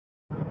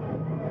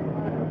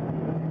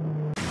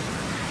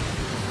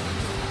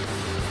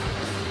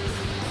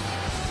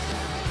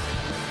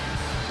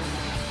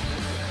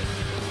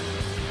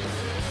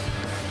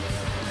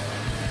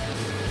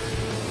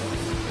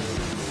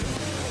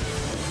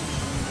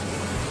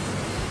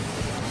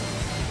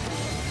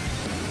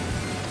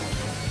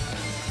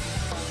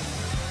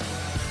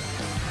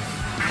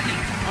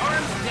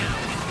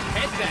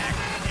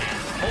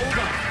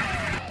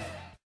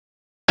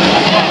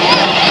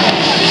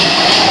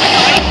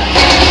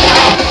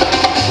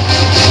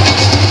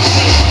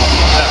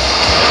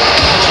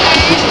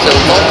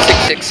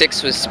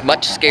666 was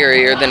much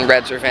scarier than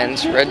Red's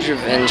Revenge. Red's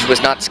Revenge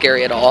was not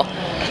scary at all.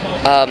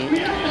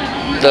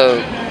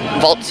 The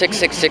Vault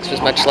 666 was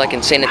much like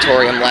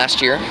Insanatorium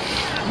last year.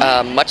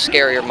 Much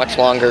scarier, much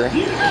longer.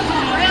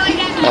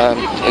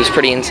 It was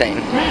pretty insane.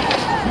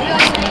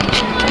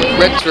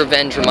 Red's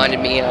Revenge reminded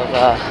me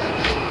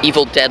of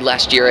Evil Dead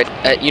last year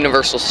at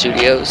Universal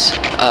Studios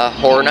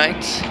Horror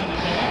Nights.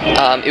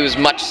 It was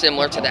much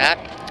similar to that.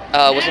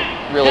 Wasn't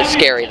really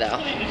scary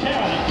though.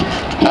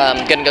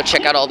 Gonna go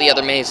check out all the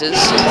other mazes.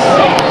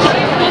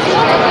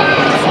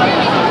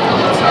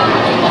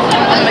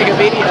 Make a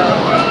video.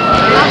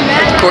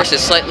 Of course,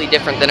 it's slightly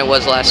different than it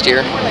was last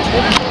year.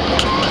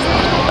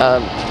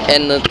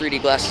 And the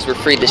 3D glasses were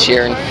free this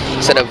year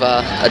instead of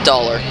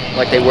 $1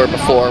 like they were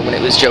before when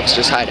it was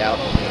Jokester's Hideout.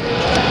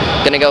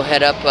 Gonna go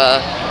head up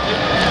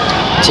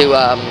to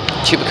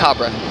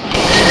Chupacabra.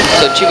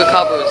 So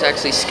Chupacabra was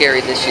actually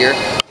scary this year.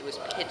 It was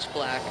pitch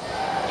black.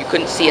 You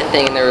couldn't see a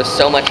thing and there was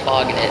so much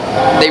fog in it.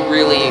 They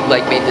really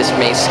made this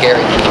maze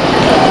scary.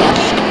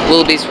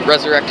 Willoughby's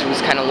Resurrected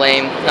was kind of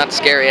lame, not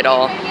scary at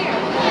all.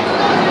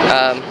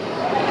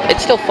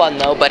 It's still fun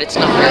though, but it's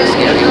not very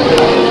scary.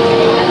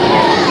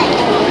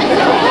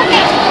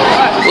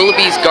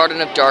 Willoughby's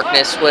Garden of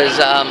Darkness was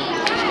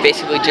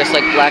basically just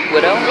like Black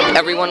Widow.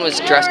 Everyone was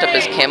dressed up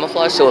as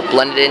camouflage, so it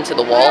blended into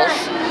the walls.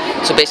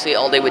 So basically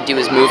all they would do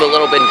is move a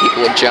little bit and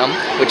people would jump,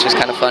 which was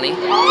kind of funny.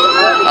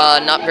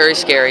 Not very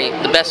scary.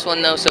 The best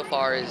one though so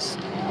far is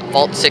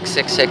Vault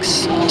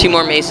 666. 2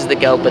 more mazes to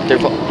go, but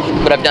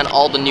I've done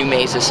all the new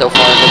mazes so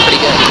far and they're pretty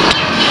good.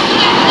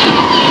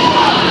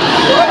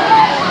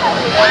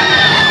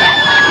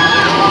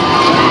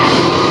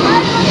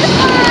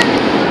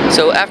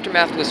 So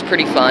Aftermath was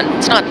pretty fun.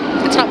 It's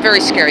not very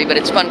scary, but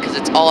it's fun because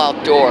it's all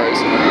outdoors.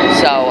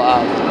 So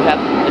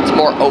it's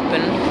more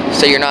open,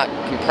 so you're not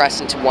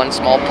compressed into one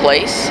small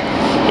place.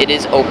 It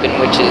is open,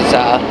 which is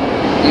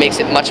makes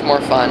it much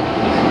more fun.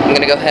 I'm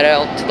gonna go head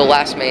out to the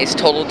last maze,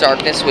 Total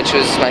Darkness, which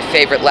was my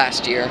favorite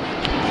last year.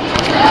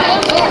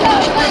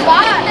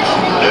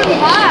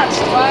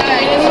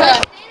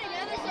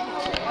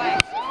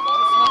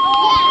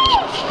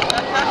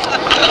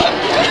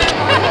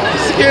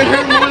 Scared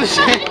her more than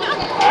she.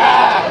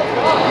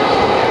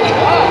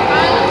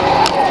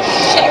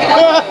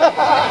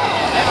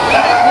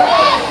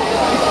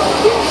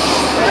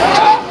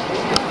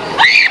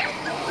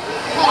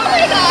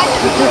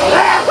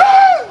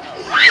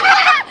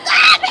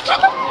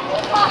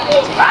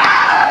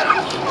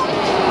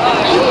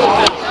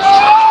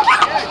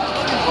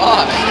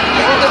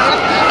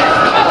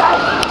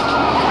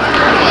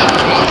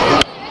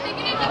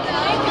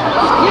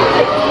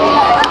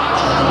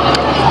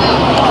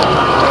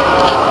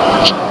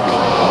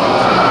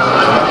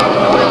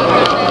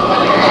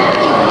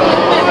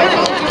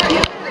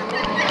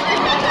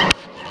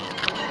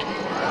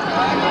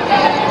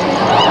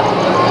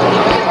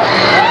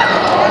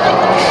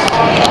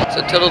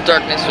 Total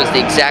Darkness was the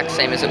exact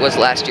same as it was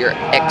last year,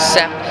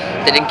 except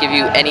they didn't give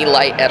you any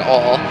light at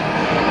all,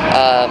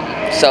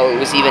 so it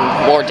was even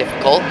more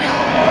difficult.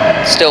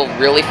 Still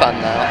really fun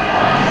though.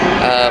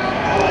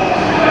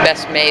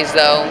 Best maze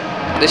though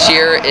this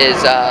year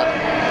is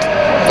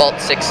Vault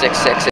 666.